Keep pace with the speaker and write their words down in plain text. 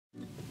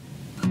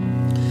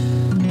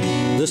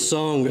This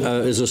song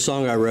is a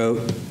song I wrote,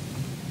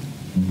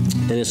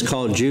 and it's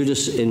called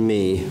Judas and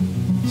Me.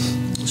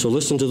 So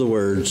listen to the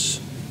words,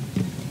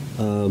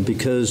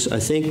 because I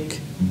think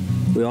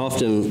we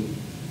often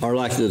are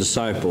like the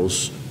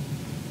disciples.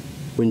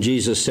 When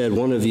Jesus said,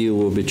 "One of you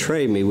will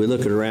betray me," we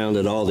look around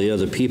at all the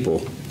other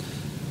people,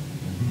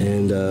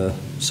 and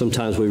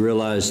sometimes we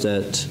realize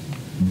that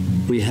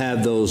we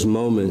have those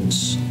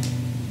moments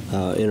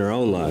in our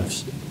own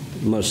lives,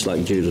 much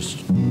like Judas.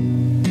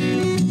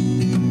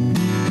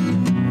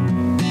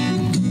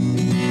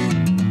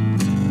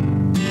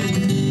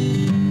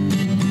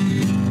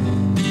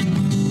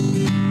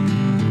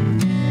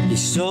 He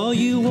saw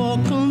you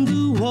walk on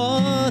the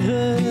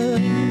water.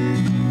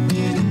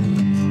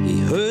 He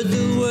heard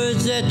the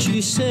words that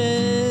you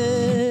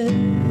said.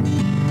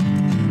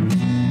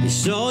 He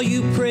saw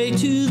you pray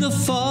to the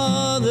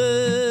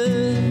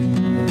Father,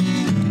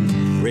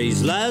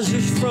 raise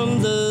Lazarus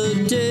from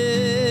the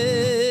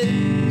dead.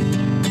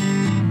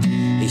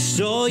 He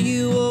saw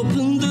you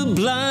open the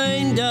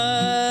blind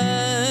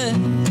eye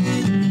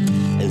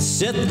and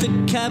set the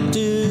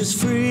captives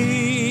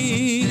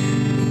free.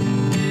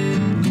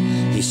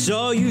 He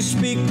saw you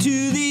speak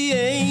to the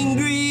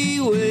angry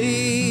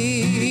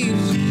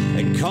waves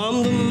and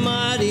calm the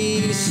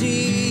mighty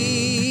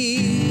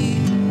sea.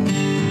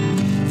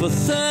 For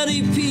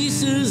 30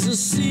 pieces of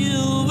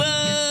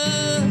silver,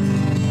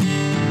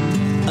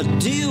 a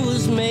deal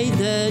was made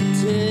that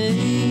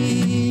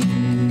day.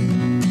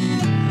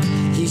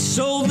 He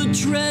sold the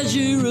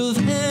treasure of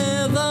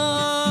heaven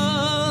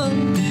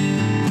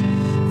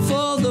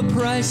for the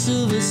price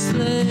of a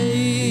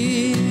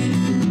slave.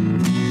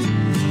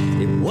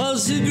 It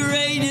was the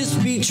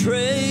greatest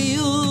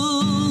betrayal,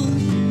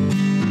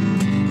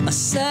 a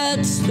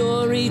sad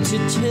story to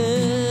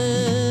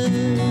tell.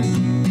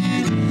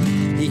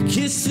 He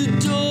kissed the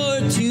door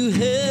to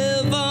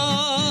heaven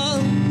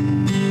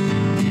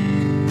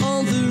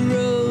on the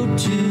road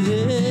to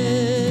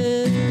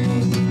hell,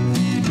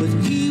 but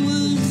he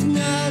was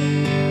not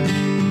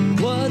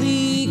what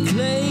he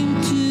claimed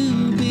to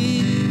be.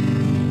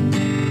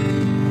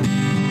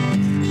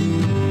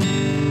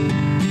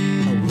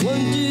 I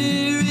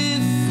wonder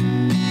if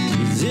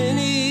he's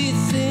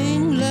anything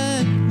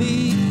like me.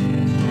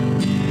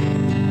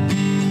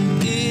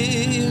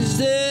 Is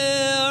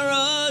there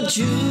a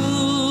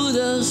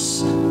Judas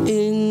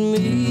in me?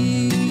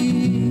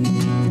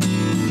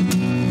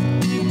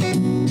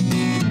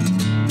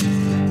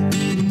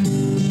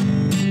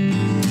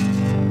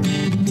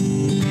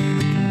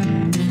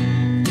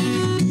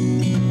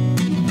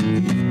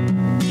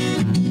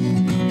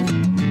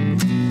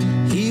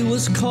 He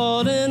was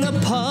called an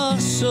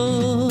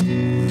apostle,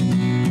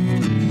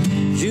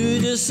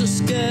 Judas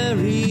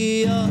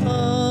Iscariot.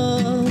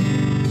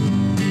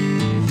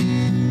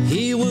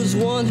 He was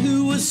one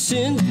who was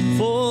sent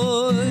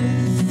forth,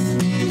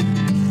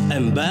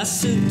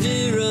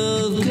 ambassador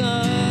of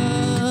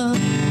God.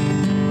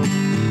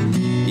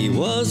 He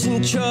was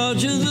in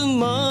charge of the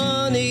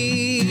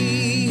money.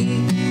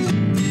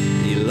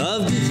 He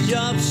loved his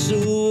job so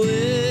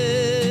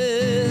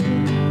well.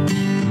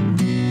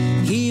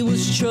 He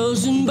was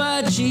chosen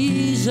by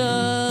Jesus.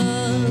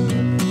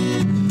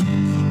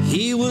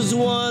 He was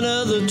one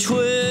of the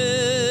 12.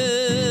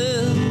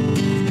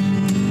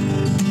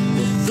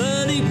 For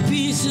 30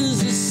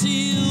 pieces of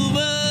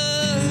silver,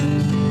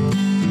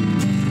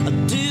 a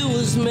deal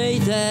was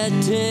made that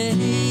day.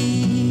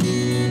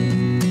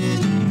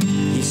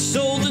 He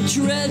sold the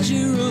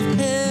treasure of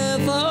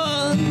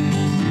heaven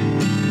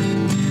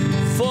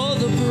for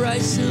the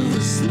price of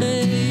a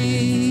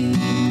slave.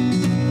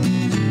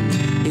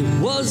 It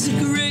was the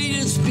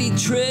greatest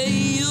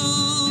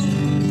betrayal,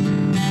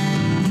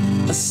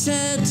 a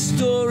sad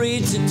story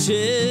to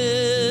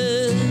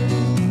tell.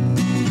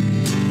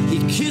 He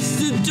kissed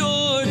the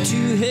door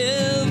to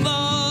heaven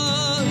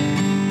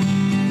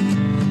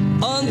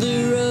on the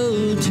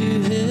road to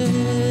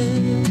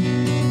hell,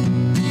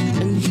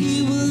 and he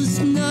was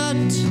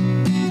not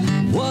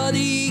what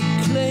he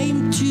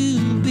claimed to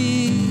be.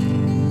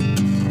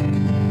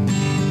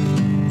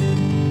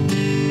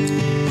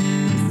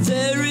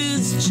 There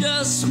is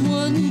just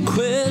one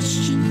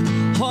question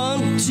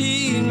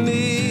haunting me.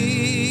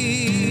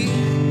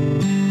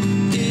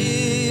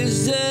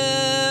 Is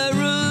there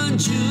a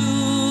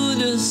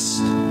Judas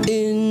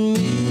in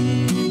me?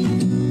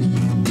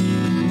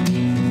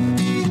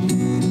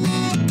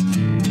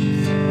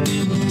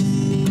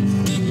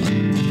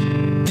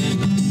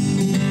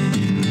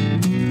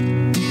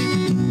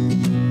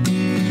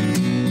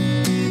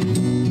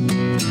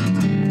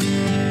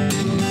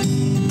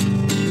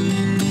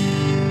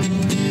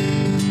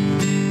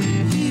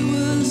 He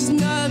was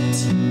not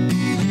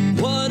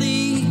what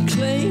he claimed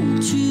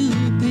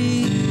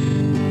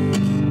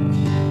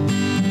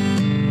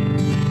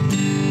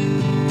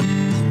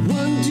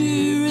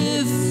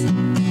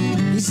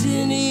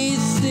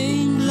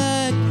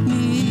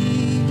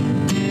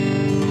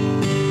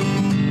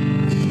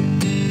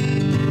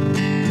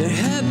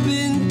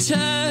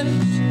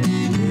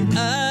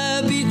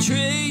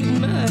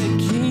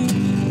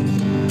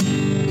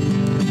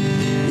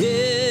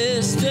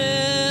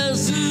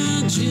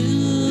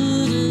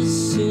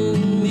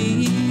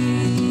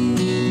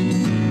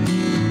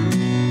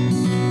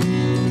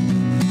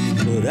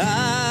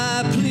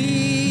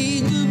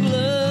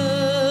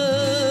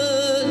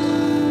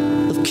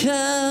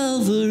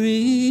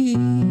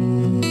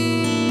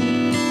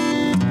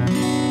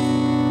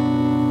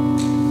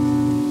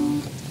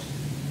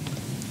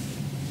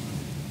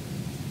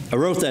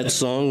wrote that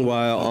song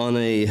while on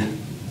a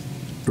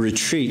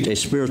retreat, a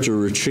spiritual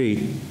retreat.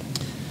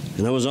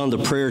 And I was on the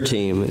prayer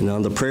team. And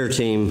on the prayer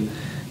team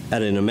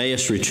at an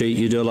Emmaus retreat,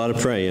 you do a lot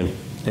of praying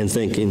and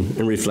thinking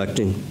and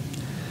reflecting.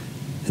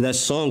 And that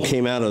song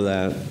came out of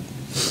that.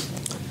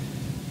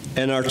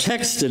 And our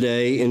text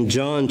today in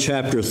John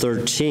chapter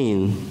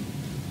 13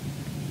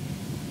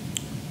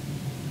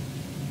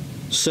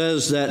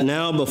 says that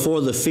now before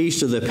the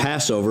feast of the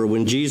Passover,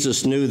 when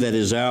Jesus knew that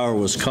his hour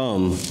was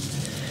come,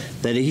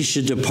 that he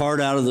should depart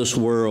out of this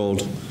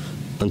world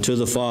unto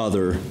the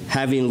Father,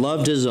 having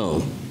loved his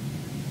own,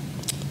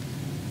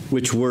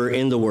 which were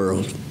in the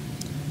world.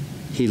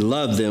 He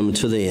loved them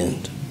to the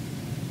end.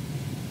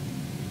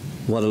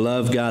 What a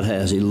love God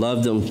has. He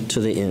loved them to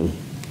the end.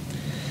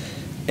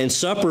 And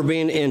supper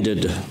being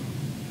ended,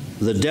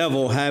 the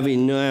devil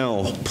having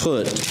now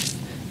put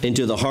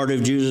into the heart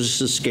of Judas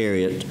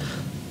Iscariot,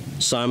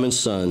 Simon's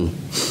son,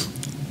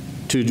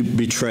 to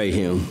betray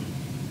him.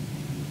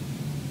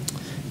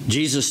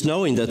 Jesus,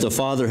 knowing that the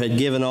Father had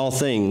given all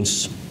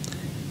things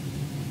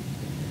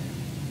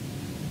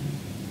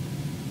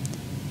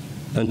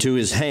unto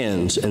his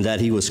hands, and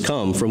that he was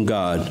come from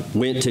God,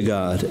 went to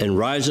God, and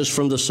rises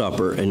from the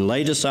supper, and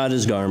laid aside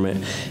his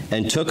garment,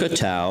 and took a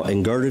towel,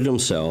 and girded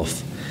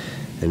himself.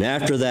 And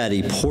after that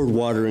he poured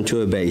water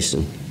into a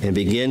basin, and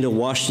began to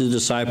wash the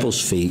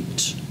disciples'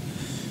 feet,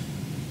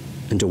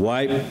 and to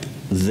wipe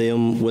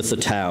them with the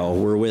towel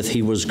wherewith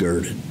he was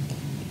girded.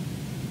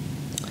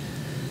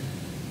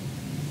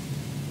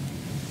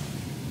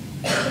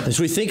 As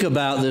we think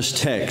about this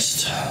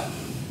text,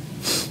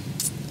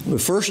 we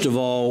first of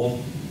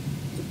all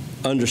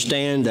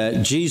understand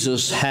that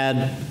Jesus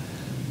had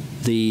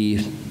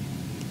the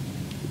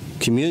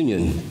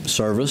communion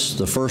service,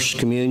 the first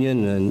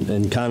communion,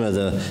 and kind of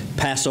the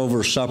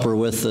Passover supper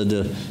with the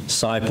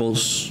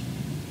disciples.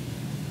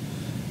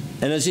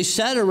 And as he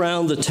sat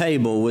around the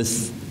table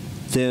with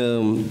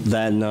them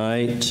that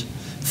night,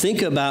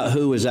 think about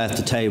who was at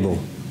the table.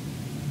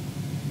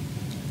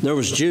 There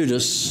was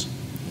Judas,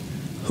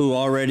 who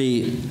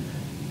already,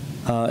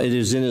 it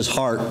is in his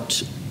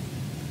heart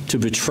to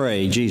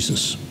betray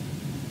Jesus.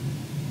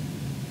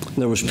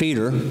 There was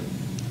Peter,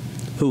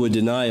 who would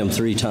deny him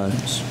 3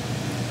 times.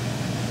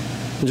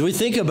 As we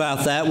think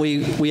about that,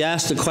 we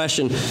ask the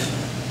question,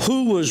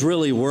 who was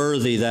really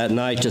worthy that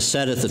night to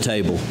sit at the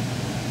table,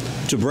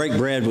 to break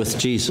bread with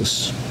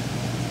Jesus?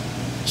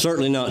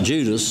 Certainly not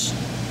Judas,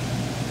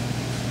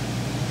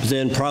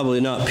 then probably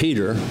not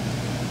Peter.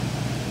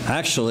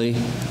 Actually,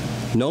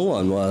 no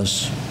one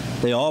was.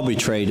 They all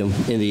betrayed him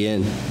in the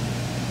end.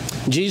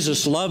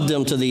 Jesus loved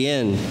them to the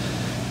end,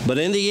 but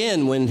in the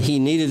end, when he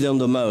needed them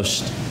the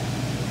most,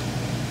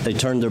 they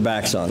turned their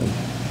backs on him.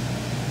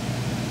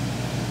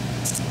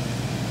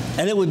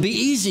 And it would be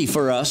easy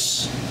for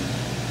us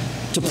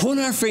to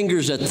point our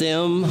fingers at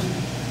them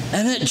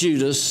and at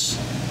Judas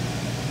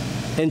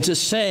and to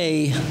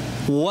say,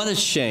 what a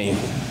shame.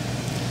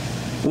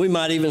 We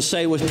might even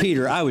say with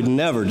Peter, I would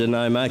never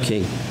deny my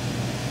king.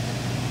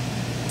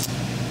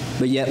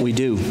 But yet we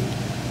do,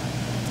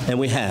 and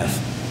we have.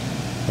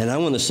 And I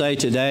want to say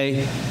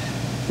today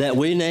that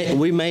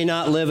we may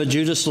not live a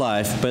Judas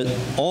life, but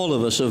all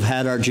of us have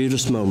had our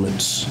Judas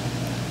moments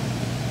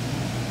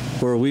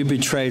where we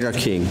betrayed our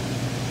king,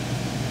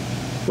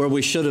 where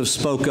we should have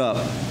spoke up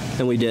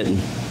and we didn't,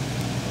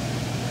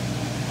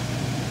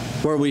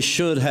 where we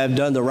should have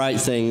done the right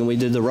thing and we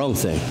did the wrong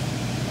thing.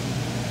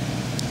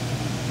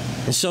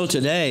 And so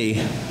today,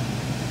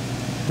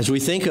 as we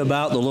think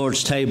about the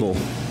Lord's table,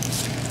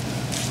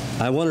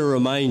 I want to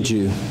remind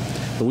you,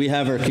 we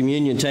have our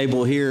communion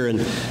table here, and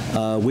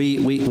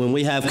when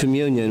we have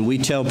communion, we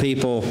tell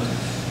people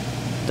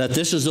that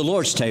this is the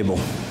Lord's table,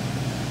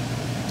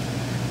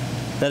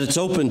 that it's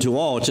open to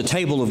all. It's a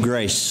table of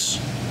grace.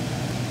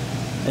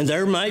 And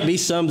there might be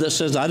some that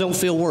says, I don't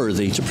feel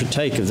worthy to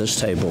partake of this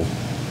table.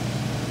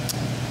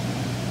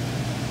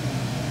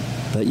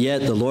 But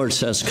yet the Lord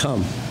says,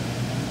 come.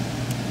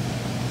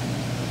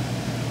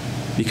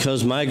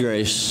 Because my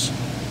grace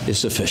is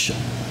sufficient.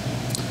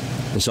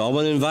 And so I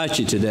want to invite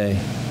you today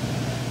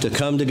to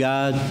come to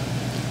God,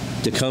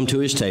 to come to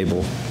his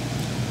table,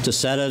 to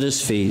sit at his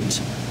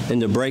feet,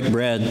 and to break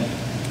bread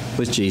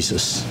with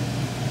Jesus.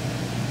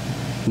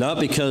 Not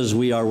because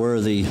we are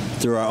worthy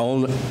through our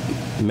own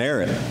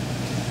merit,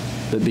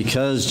 but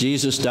because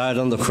Jesus died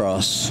on the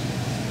cross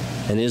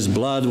and his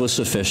blood was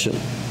sufficient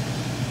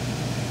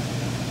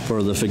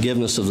for the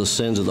forgiveness of the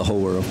sins of the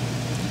whole world.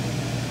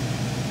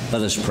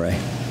 Let us pray.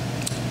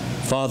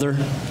 Father,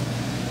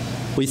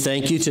 we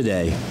thank you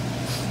today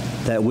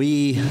that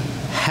we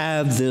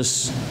have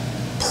this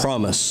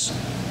promise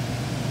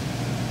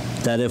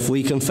that if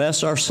we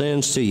confess our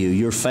sins to you,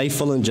 you're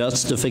faithful and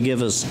just to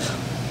forgive us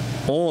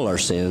all our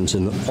sins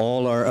and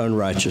all our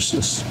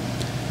unrighteousness.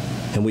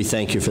 And we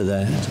thank you for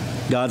that.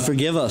 God,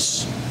 forgive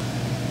us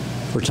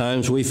for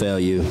times we fail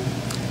you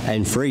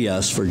and free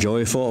us for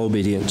joyful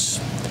obedience.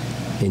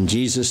 In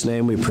Jesus'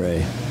 name we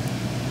pray.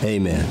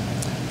 Amen.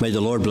 May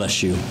the Lord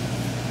bless you.